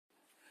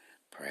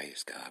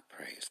Praise God,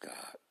 praise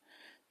God.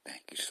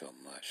 Thank you so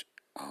much,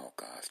 all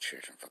God's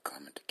children, for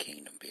coming to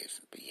Kingdom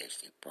Business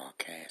BHC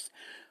broadcast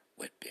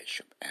with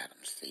Bishop Adam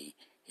C.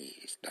 He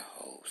is the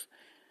host.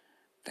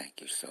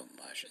 Thank you so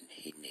much, and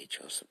he needs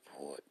your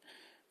support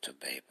to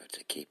be able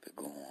to keep it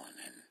going,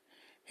 and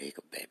he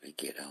could be able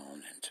to get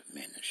on and to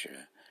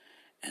minister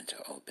and to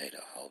obey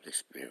the Holy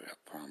Spirit. I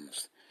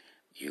promise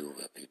you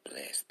will be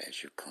blessed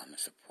as you come and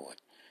support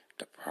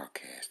the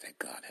broadcast that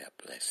God has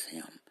blessed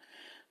him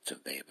to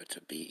be able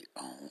to be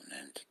on,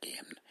 and to give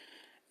him,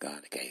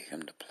 God gave him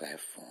the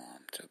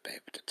platform to be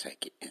able to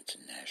take it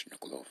international,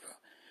 global,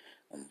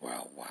 and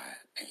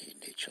worldwide, and he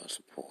needs your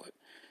support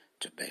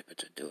to be able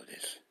to do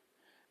this,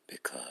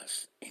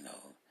 because,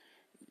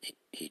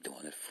 he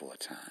doing it full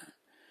time.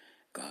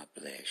 God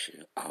bless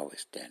you.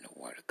 Always stand the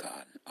word of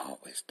God, and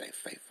always stay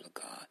faithful to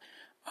God.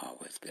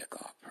 Always give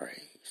God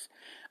praise.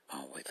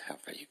 Always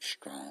have a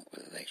strong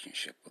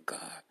relationship with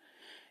God.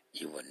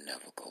 You will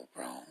never go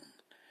wrong.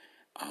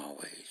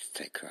 Always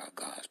take care of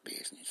God's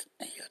business,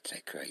 and he'll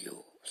take care of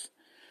yours.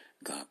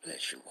 God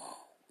bless you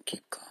all.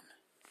 Keep coming.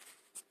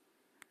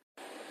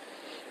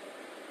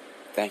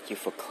 Thank you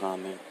for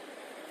coming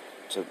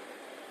to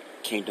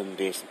Kingdom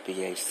Business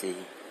BAC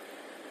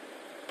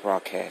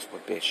broadcast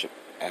with Bishop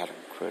Adam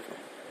Criddle.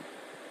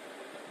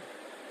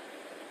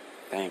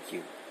 Thank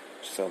you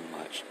so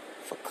much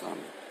for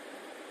coming.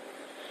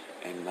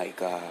 And may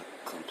God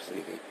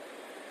complete it.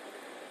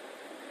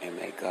 And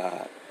may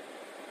God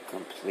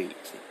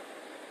complete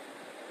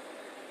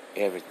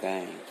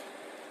everything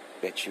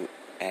that you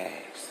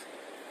ask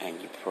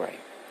and you pray.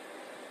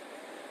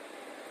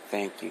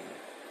 Thank you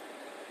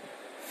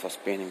for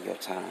spending your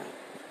time.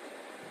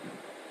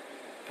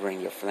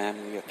 Bring your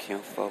family, your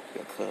kinfolk,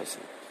 your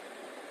cousins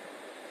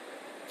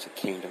to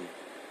Kingdom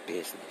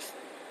Business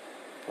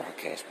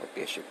broadcast by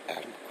Bishop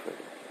Adam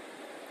Criddle,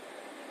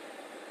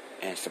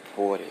 and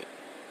support it.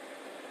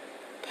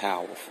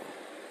 Powerful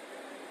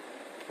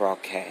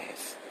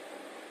broadcast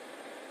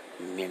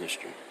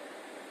ministry,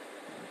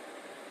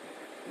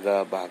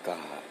 love by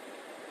God,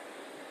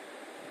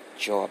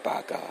 joy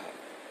by God,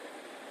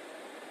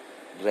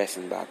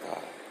 blessing by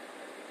God,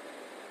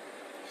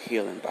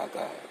 healing by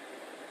God.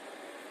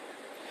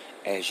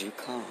 As you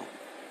come,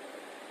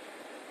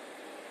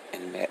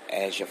 and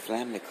as your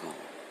family come,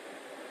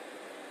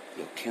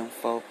 your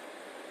kinfolk,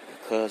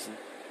 your cousin,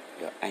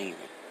 your aunt,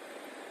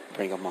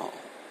 bring them all.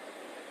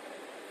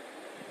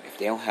 If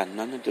they don't have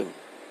nothing to do,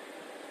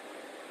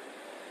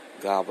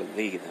 God will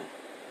lead them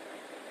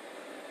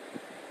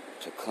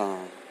to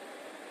come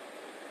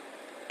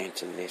and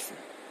to listen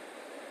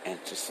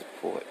and to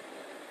support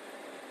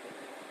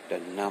the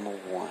number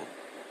one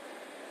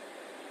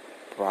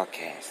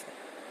broadcasting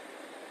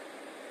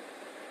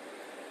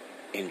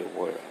in the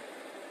world,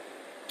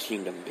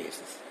 Kingdom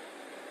Business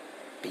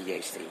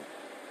BAC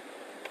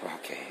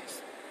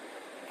broadcast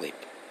with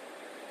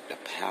the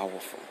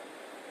powerful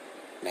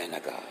man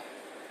of God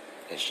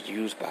that's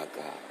used by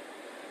God,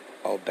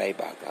 obeyed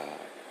by God,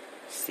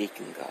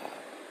 seeking God,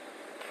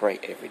 pray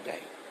every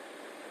day,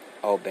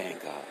 obeying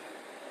God.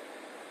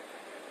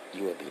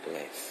 You will be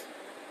blessed.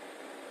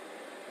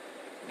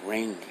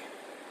 Bring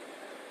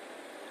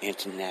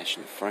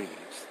international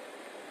friends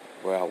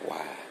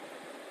worldwide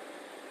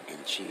in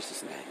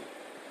Jesus' name.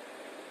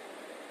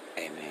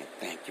 Amen.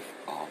 Thank you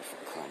all for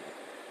coming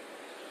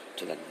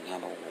to the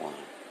number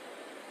one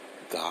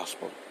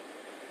gospel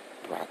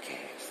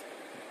broadcast,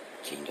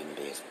 Kingdom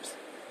Business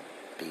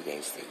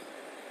BAC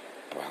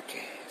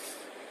broadcast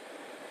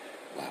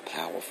by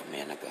powerful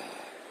man of God,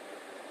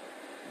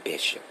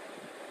 Bishop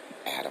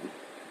Adam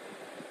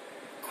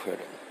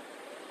Criddle.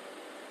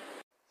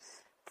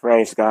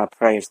 Praise God,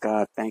 praise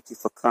God. Thank you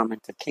for coming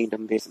to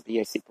Kingdom Business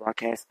BAC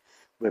broadcast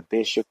with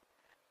Bishop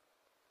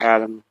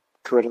Adam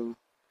Criddle,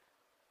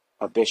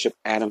 or Bishop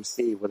Adam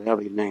C.,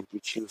 whatever your name you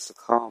choose to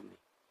call me.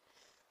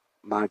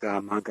 My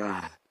God, my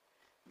God.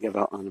 Give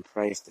our honor and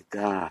praise to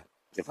God.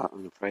 Give our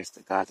honor and praise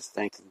to God. Just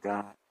thanking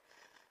God.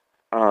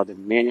 The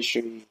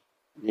ministry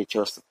needs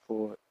your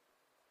support.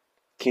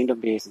 Kingdom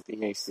Business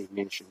BAC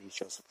ministry needs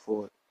your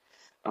support.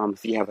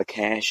 If you have a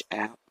cash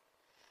app,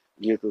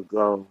 you could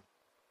go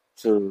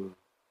to,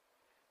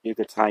 you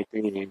could type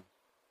in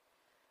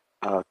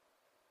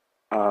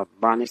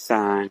money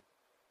sign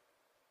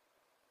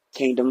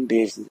Kingdom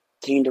Business,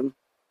 Kingdom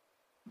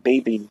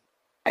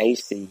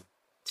BBAC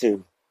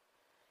 2.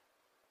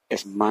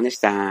 It's money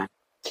sign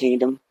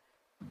Kingdom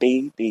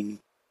BBAC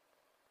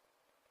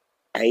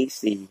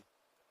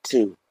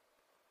 2.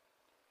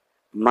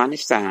 Money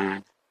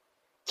sign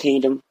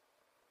Kingdom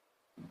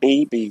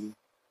BBAC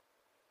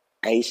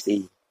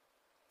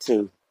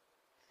 2.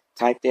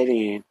 Type that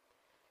in.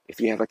 If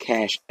you have a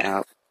cash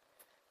app,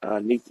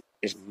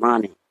 it's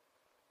money.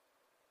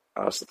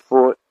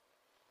 Support.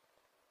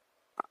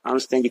 I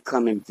understand you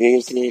come and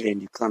visit,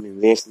 and you come and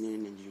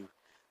listening, and you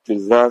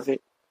love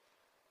it.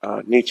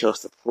 Need your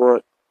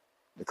support,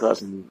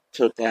 because in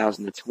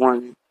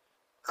 2020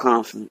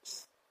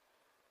 conference,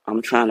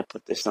 I'm trying to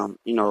put this on,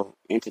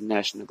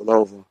 international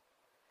global.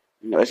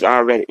 It's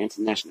already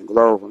international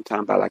global. I'm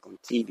talking about like on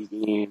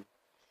TBN,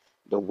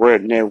 the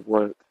Word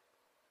Network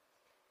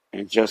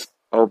and just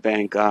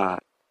obeying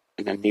God.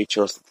 And I need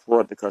your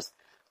support because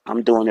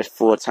I'm doing this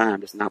full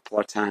time. It's not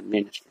part-time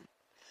ministry,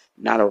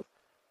 not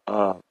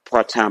a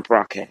part-time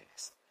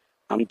broadcast.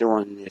 I'm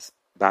doing this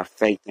by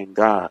faith in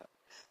God.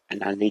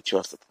 And I need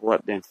your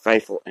support, being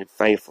faithful and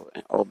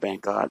obeying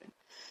God and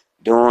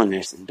doing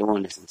this and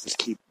just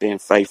keep being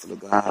faithful to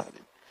God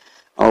and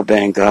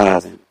obeying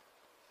God and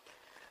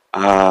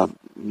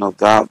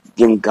God,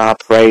 giving God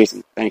praise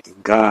and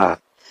thanking God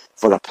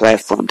for the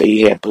platform that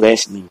He had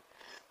blessed me,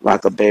 where I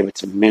could be able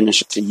to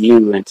minister to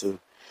you and to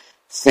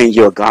send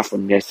you a gospel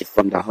message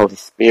from the Holy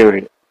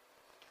Spirit.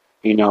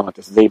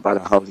 Just lead by the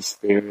Holy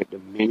Spirit. The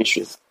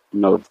ministries,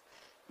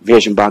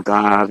 vision by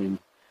God, and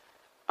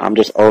I'm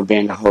just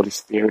obeying the Holy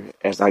Spirit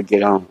as I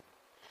get on.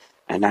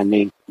 And I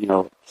need,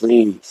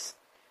 please,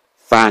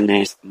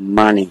 finance,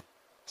 money,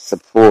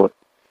 support.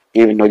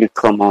 Even though you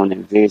come on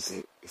and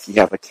visit, if you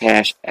have a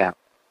cash app,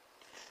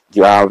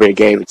 you already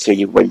gave it to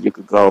you where you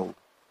could go.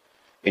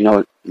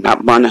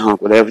 Not money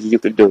hungry, whatever you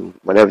could do,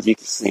 whatever you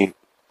could send.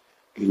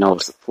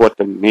 Support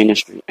the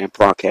ministry and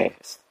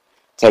broadcast.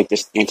 Take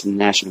this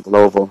international,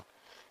 global,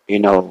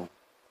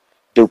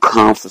 do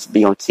conference,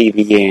 be on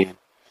TVN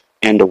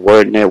and the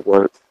Word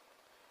Network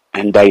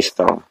and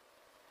Daystar.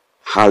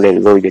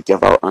 Hallelujah.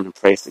 Give our honor and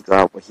praise to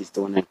God what He's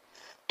doing in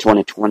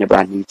 2020. But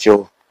I need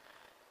your,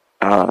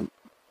 the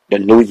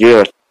new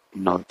year,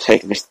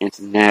 taking this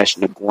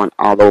international, going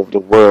all over the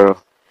world,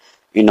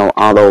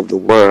 all over the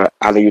world,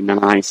 out of the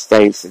United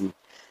States and,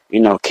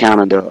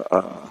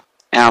 Canada,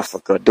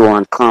 Africa,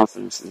 doing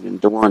conferences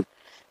and doing,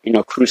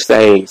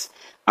 crusades.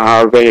 I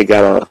already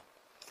got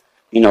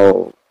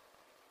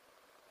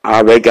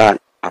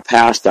a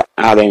pastor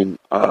out in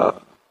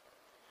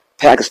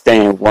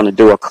Pakistan want to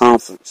do a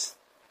conference.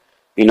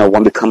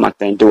 Want to come out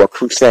there and do a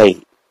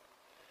crusade.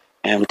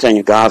 And I'm telling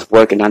you, God's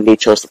working. I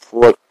need your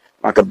support.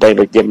 I could be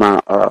able to get my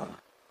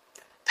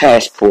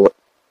passport.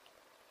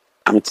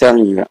 I'm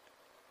telling you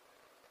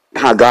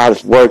how God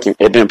is working.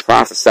 It's been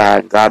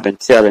prophesied. God been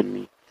telling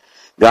me.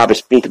 God been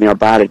speaking to me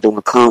about it,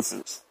 doing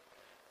conference.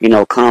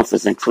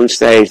 Conference and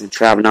crusades and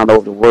traveling all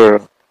over the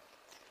world.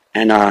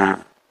 And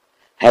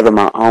having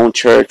my own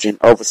church and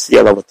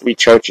overseeing over 3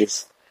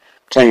 churches.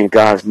 I'm telling you,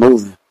 God's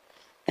moving.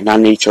 And I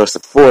need your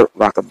support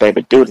where I could be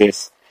able to do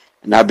this.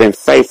 And I've been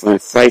faithful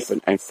and faithful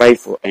and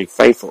faithful and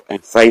faithful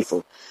and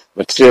faithful.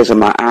 With tears in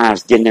my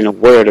eyes, getting in the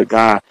Word of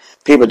God.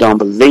 People don't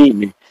believe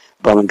me.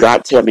 But when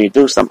God tells me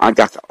to do something, I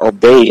got to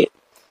obey it.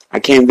 I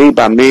can't lead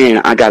by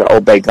man. I got to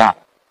obey God.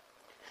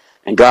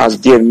 And God's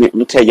giving me, let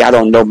me tell you, y'all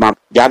don't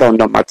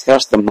know my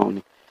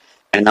testimony.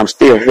 And I'm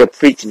still here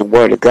preaching the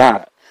Word of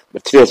God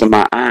with tears in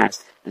my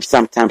eyes. And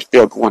sometimes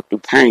still going through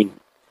pain.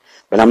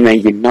 But I'm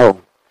letting you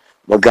know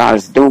what God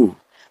is doing.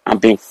 I'm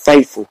being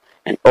faithful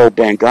and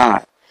obeying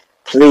God.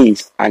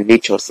 Please, I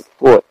need your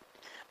support.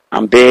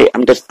 I'm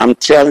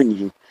telling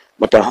you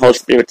what the Holy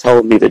Spirit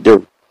told me to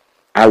do.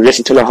 I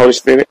listen to the Holy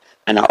Spirit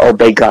and I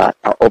obey God.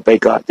 I obey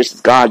God. This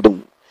is God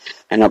doing.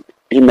 And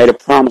He made a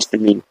promise to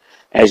me.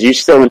 As you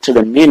sow into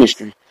the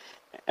ministry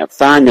and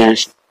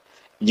finance,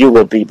 you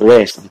will be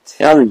blessed. I'm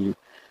telling you.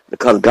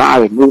 Because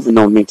God is moving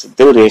on me to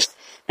do this.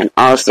 And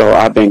also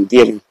I've been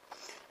getting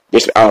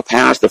this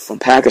pastor from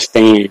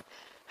Pakistan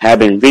have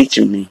been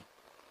reaching me.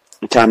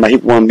 I'm talking about he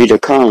wanted me to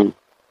come.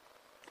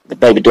 The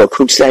baby do a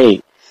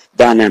crusade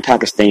down there in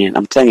Pakistan.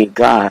 I'm telling you,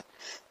 God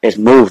is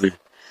moving.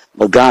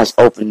 But God's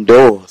opened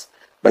doors.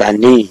 But I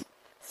need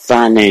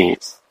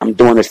finance. I'm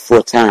doing this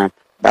full time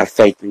by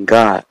faith in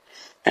God.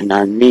 And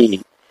I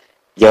need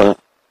your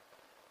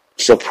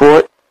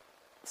support,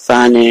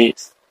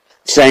 finance.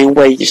 Same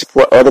way you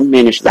support other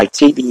ministries like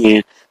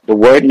TVN, the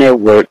Word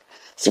Network.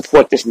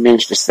 Support this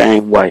ministry the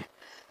same way.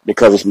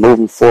 Because it's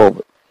moving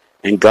forward.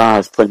 And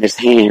God's putting His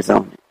hands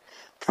on it.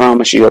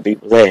 Promise you'll be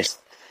blessed.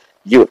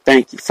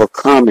 Thank you for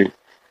coming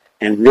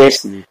and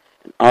listening.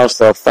 And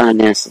also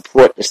finance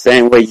support the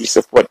same way you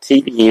support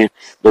TVN,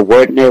 the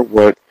Word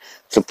Network.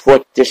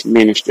 Support this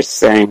ministry the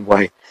same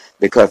way.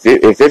 Because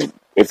if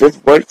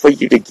it's work for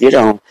you to get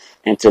on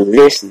and to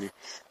listen,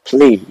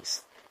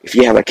 please, if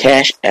you have a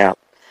Cash App,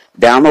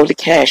 download the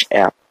Cash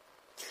App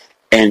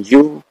and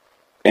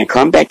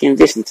come back and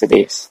listen to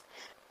this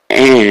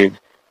and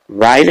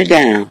write it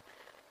down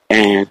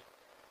and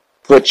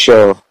put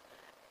your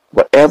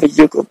whatever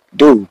you could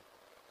do,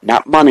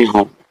 not money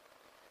hungry.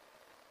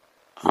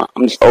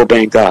 I'm just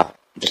obeying God.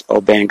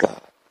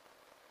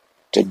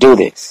 To do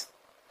this.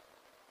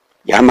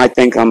 Y'all might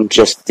think I'm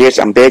just this.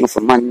 I'm begging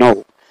for money.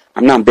 No,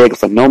 I'm not begging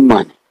for no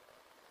money.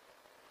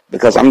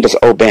 Because I'm just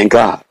obeying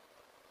God.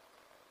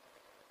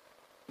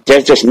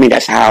 That's just me.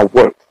 That's how I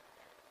work.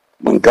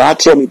 When God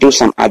tells me to do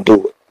something, I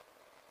do it.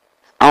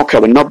 I don't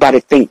care what nobody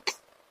think.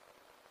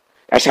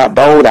 That's how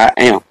bold I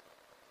am.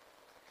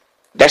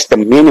 That's the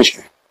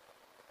ministry.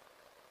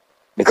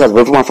 Because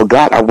if it weren't for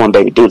God, I wouldn't be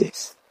able to do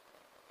this.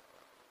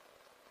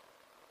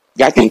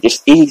 Y'all think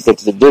it's easy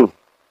to do.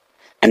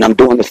 And I'm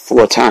doing this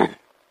full time.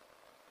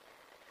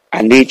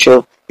 I need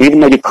you, even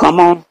though you come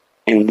on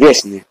and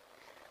listen,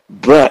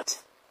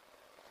 but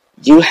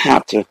you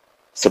have to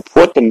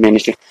support the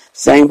ministry.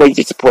 Same way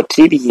you support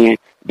TBN,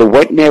 the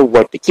Word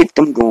Network to keep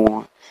them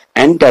going,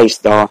 and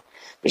Daystar,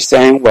 the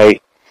same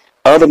way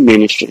other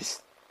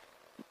ministries.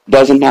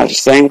 Doesn't matter. The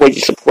same way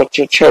you support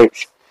your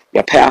church,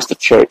 your pastor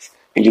church,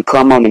 and you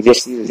come on and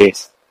listen to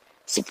this.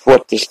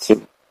 Support this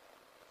too.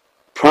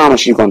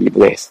 Promise you're going to be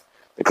blessed.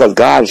 Because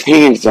God's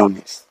hands on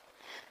this.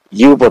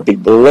 You will be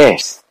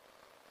blessed.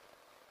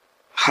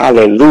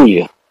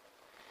 Hallelujah.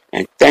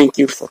 And thank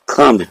you for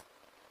coming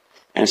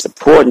and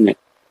supporting it.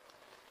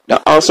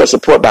 Now also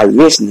support by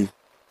listening,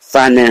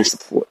 finance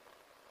support.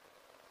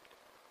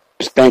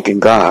 Just thanking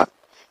God.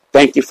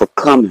 Thank you for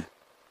coming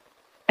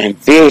and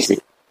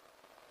visiting.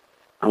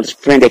 I'm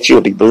just praying that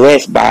you'll be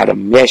blessed by the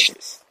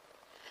message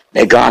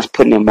that God's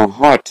putting in my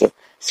heart to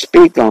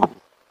speak on.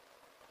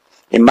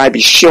 It might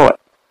be short,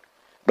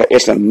 but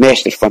it's a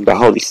message from the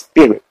Holy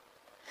Spirit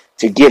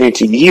to get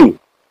into you.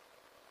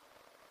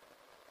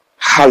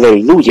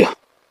 Hallelujah.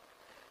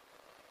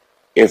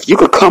 If you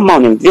could come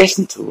on and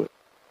listen to it,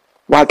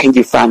 why can't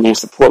you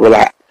finance support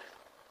without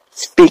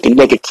speaking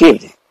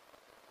negativity?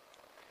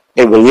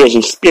 The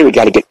religion spirit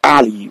got to get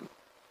out of you.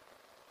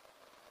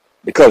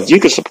 Because you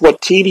can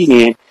support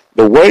TBN,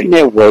 the Word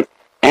Network,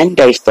 and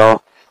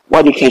Daystar.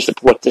 Why you can't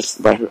support this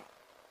right here?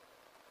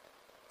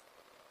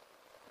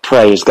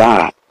 Praise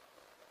God.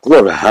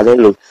 Glory,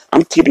 hallelujah.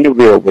 I'm keeping it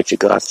real with you,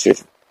 God's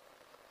children.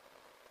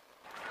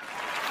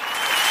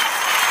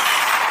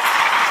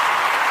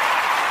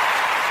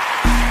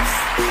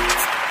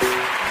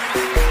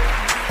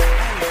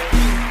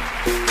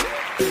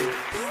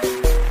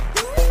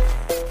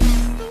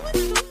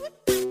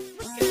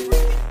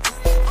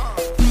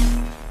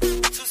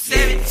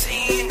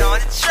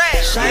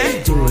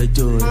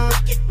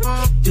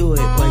 Do it,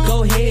 boy,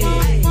 go ahead.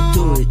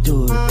 Do it,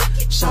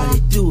 shawty,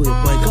 do it,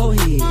 boy, go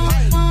ahead.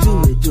 Do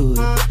it,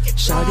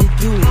 shawty,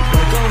 do it,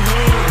 boy, go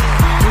ahead.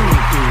 Do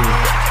it,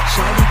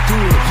 shawty, do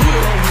it, boy,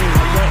 go ahead.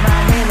 I work my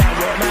hand, I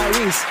work my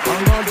wrist.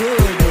 I'm gon' do it.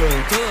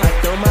 I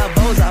throw my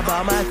bows, I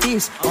ball my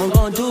fists. I'm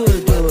gon' do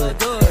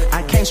it. I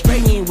can't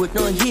spray in with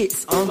no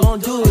hits. I'm gon'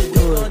 do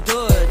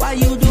it. Why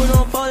you do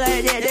no for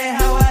like that?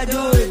 That's how I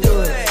do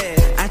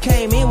it. I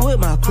came in with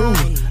my crew.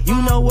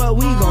 You know what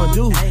we gon'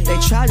 do. They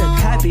try to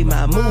copy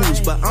my moves,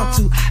 but I'm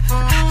too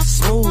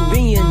smooth.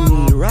 Bring your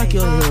knee, rock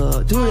your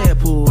hair, do that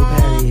pool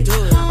patty.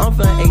 I'm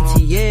from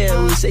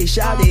ATL, we say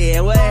shout it,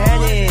 and what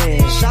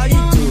happened? Shout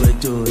it,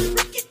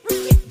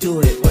 do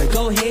it, boy,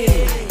 go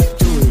ahead.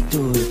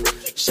 Do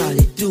it, shout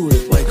it, do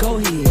it, boy, go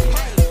ahead.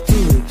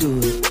 Do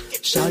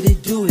it, shout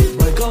it, do it,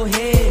 boy, go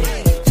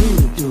ahead.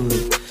 Do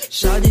it,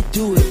 shout it,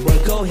 do it, boy,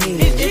 go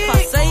ahead. If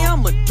I say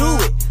I'ma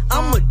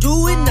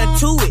do it, not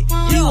to it.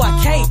 You, I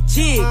can't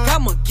jig,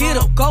 I'ma get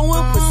up, go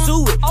and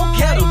pursue it.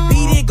 Yeah, the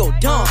beat it go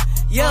dumb,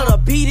 yeah, the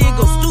beat it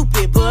go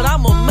stupid, but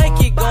I'ma make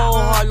it go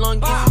hard,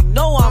 long as you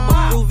know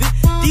I'ma prove it.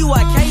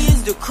 DYK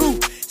is the crew,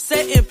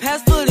 setting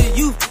past for the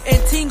youth,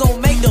 and team gon'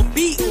 make the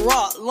beat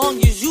rock, long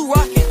as you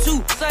rock it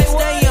too.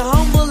 Staying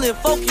humble and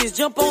focused,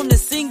 jump on the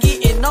sing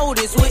it and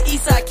notice when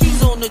Eastside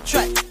Kings on the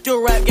track. The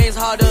rap game's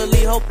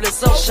hardly hopeless,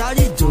 so shout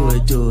it, do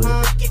it, boy,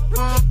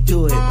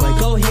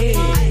 go ahead.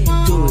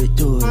 Do it,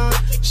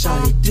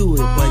 shout it, do it,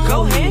 boy,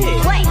 go ahead.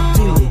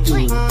 Do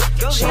it,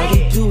 shout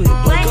it, do it,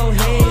 boy, go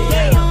ahead.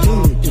 Do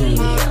it,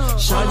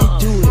 shout it,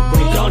 do it,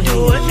 boy, go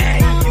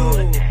ahead.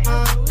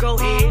 Go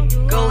ahead.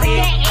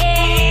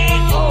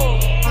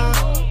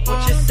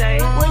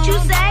 What you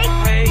say?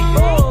 Hey,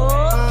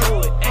 do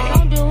it.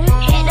 Don't do it.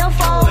 Hit them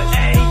phones.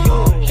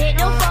 Hit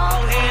them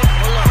phones.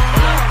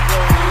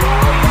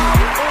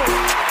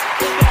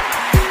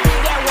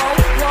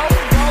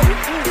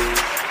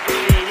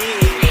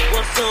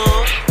 What's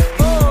up?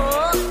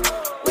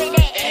 With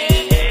that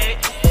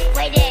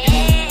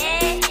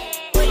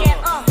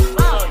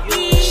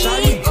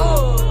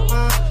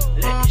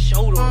Let the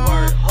shoulder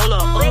work. Hold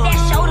up. with that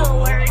shoulder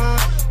work.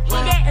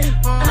 Hit that. Hit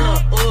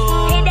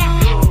that.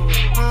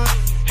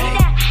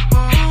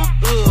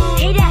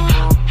 Hit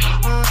that.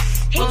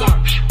 Hit that.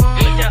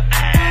 Hit that.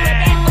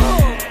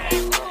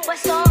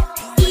 What's up?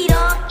 Eat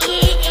up,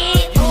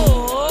 eat.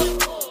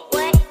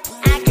 What?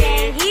 I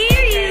can't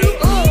hear you.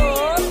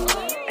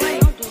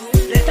 Don't do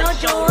it. Let the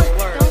shoulder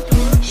work.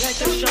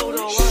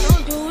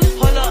 Don't do it.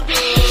 Hold up.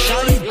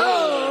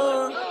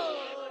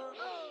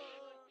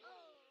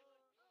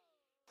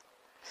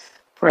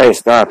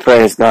 Praise God,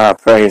 praise God,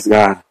 praise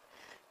God.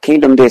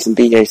 Kingdom Business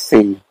BAC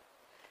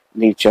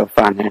need your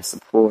finance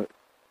support.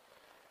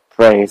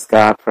 Praise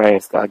God,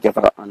 praise God. Give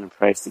our honor and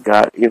praise to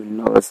God. Even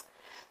though it's,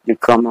 you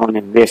come on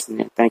and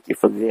listen, and thank you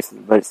for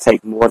listening, but it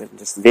takes more than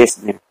just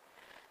listening.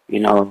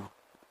 You know,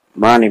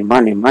 money. I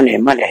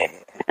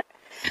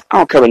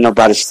don't care what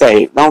nobody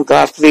say. Long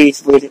God's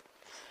pleased with it.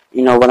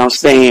 You know what I'm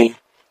saying?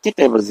 Get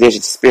that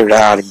religious spirit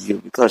out of you,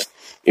 because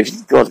if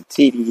you go to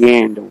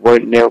TBN, the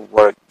Word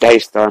Network,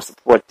 Daystar, and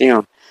support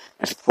them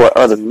and support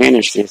other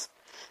ministries,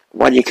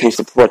 why you can't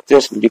support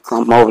this when you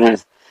come over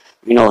and,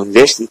 you know,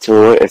 listen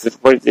to it? If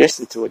it's worth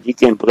listening to it, you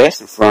get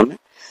blessing from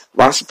it.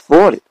 Why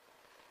support it?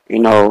 You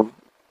know,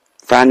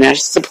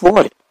 financially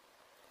support it.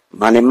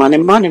 Money.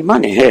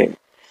 Hey,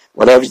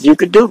 whatever you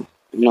could do.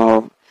 You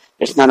know,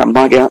 it's not a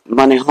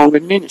money hungry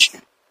ministry.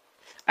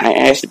 I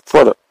ask you to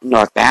put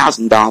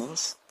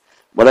 $1,000,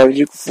 whatever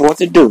you can afford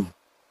to do.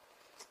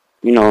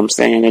 You know what I'm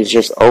saying? It's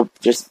just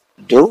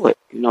do it.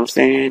 You know what I'm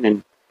saying?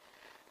 And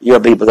you'll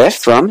be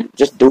blessed from it.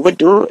 Just do it.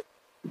 Do it.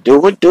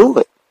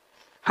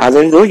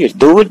 Hallelujah.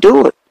 Do it.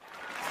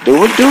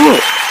 Glory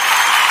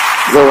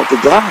to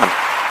God.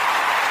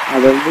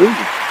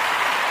 Hallelujah.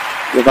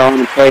 Give all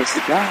the praise to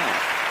God.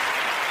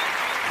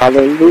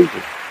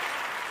 Hallelujah.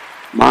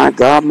 My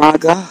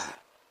God.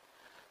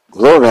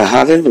 Glory,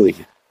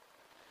 hallelujah.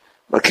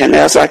 What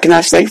else can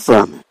I say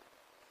from it?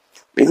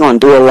 We're going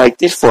to do it like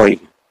this for you.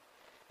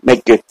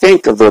 Make you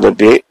think a little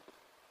bit.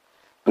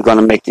 We're going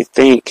to make you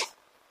think.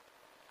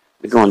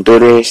 We're going to do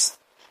this.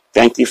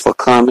 Thank you for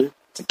coming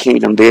to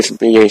Kingdom Business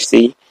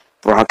BAC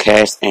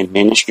broadcast and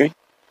ministry.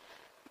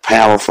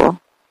 Powerful,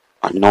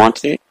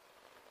 anointed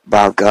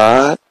by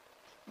God,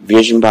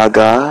 vision by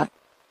God.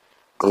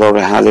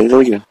 Glory,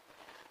 hallelujah.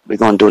 We're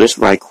going to do this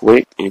right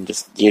quick and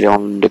just get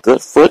on the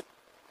good foot.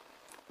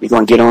 We're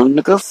going to get on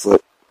the good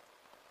foot.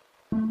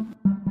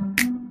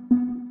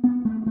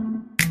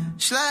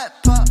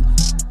 Slap up,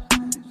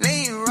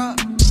 lean rock,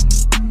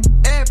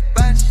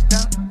 everybody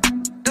stop,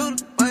 do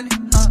the money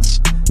up.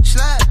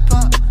 Slap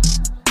up,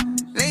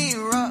 lean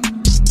rock,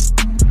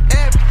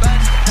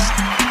 everybody stop,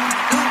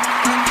 do the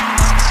money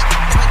up.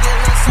 If I get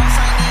a little sauce,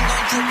 I ain't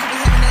gon' drip, could be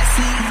having that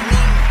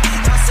seasoning.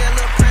 If I say a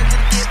little prayer to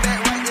get back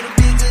right, it'll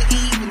be a good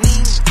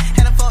evening.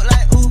 And I fuck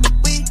like ooh,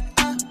 we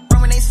are, from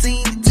when they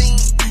seen the team.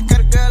 Got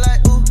a girl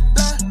like ooh,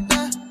 la,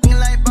 thinking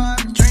like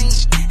Barbie Dream.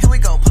 Here we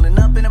go, pulling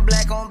up in a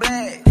black on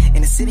black.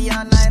 In the city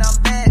all night,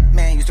 I'm bad,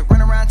 man. Used to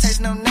run around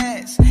chasing them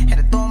gnats. Had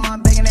to throw my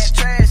bag in that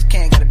trash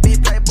can. Got a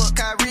big playbook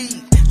I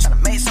read.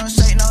 Tryna make some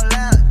shake, no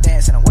loud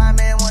dance. And a white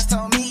man once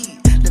told me,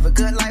 live a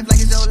good life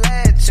like it's your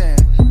last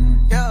chance.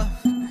 Yeah,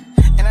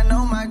 and I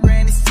know my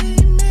granny see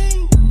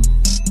me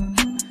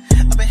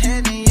up in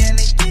heaven, yeah,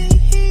 they get.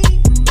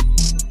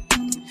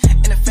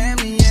 And the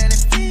family, yeah,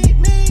 they feed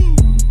me.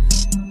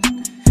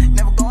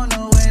 Never going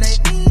nowhere, they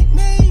need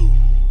me.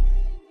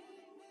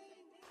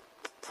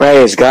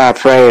 Praise God.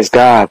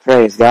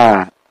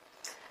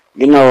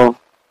 You know,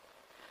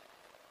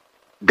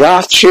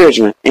 God's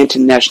children,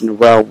 international,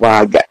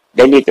 worldwide,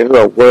 they need to hear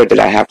a word that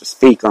I have to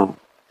speak on.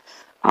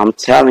 I'm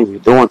telling you,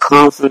 doing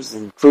conferences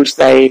and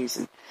crusades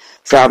and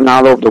traveling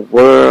all over the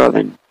world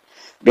and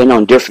being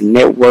on different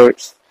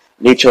networks,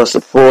 need your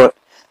support.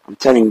 I'm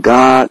telling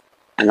God,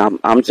 and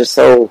I'm just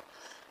so,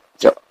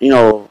 you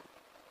know,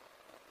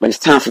 when it's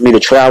time for me to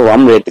travel,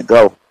 I'm ready to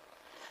go.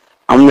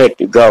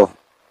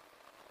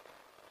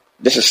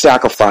 This is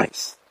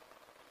sacrifice.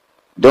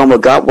 Doing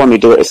what God wants me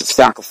to do is a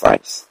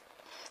sacrifice.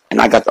 And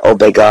I got to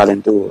obey God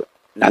and do it.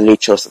 And I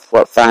need your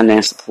support,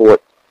 finance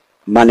support,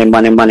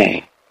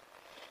 money.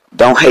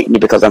 Don't hate me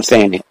because I'm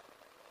saying it.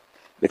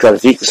 Because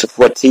if you can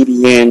support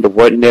TBN, the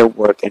Word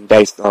Network, and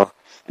Daystar,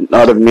 and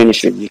other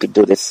ministries, you can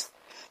do this.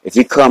 If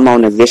you come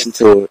on and listen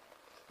to it,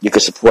 you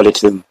can support it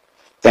too.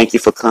 Thank you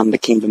for coming to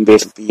Kingdom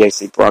Business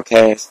BAC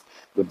broadcast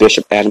with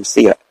Bishop Adam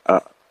C.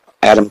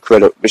 Adam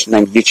Critter, which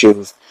name you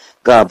choose.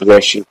 God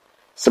bless you.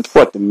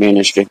 Support the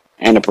ministry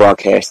and the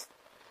broadcast.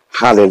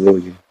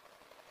 Hallelujah.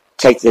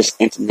 Take this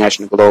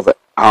international global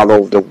all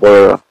over the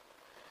world,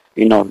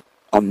 you know,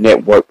 on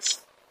networks.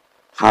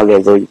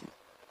 Hallelujah.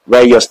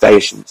 Radio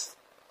stations.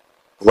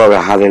 Glory,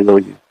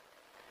 hallelujah.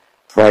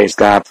 Praise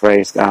God.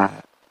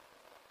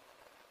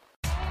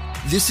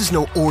 This is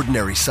no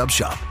ordinary sub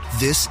shop.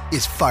 This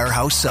is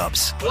Firehouse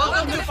Subs.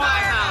 Welcome to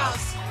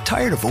Firehouse.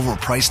 Tired of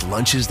overpriced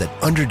lunches that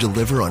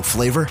underdeliver on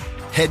flavor?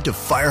 Head to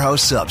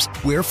Firehouse Subs,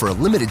 where for a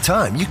limited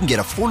time you can get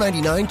a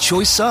 $4.99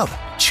 choice sub.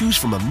 Choose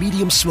from a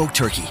medium smoked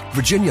turkey,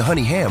 Virginia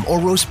honey ham, or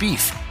roast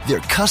beef. They're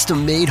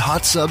custom-made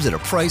hot subs at a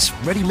price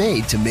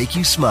ready-made to make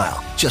you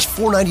smile. Just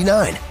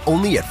 $4.99,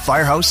 only at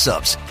Firehouse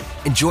Subs.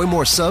 Enjoy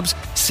more subs,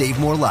 save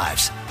more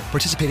lives.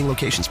 Participating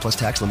locations plus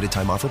tax, limited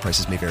time offer.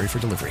 Prices may vary for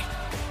delivery.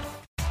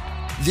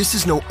 This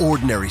is no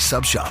ordinary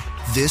sub shop.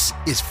 This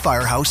is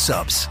Firehouse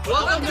Subs.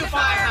 Welcome to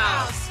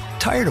Firehouse.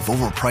 Tired of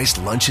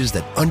overpriced lunches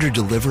that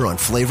underdeliver on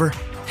flavor?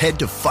 Head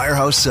to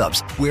Firehouse Subs,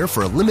 where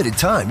for a limited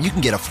time you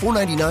can get a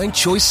 $4.99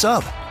 choice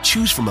sub.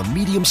 Choose from a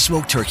medium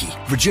smoked turkey,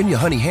 Virginia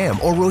honey ham,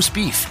 or roast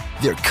beef.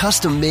 They're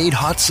custom-made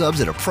hot subs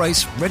at a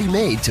price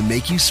ready-made to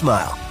make you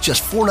smile.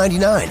 Just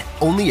 $4.99,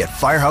 only at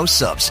Firehouse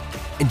Subs.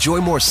 Enjoy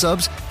more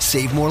subs,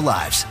 save more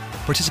lives.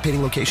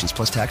 Participating locations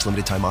plus tax,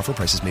 limited time offer.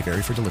 Prices may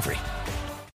vary for delivery.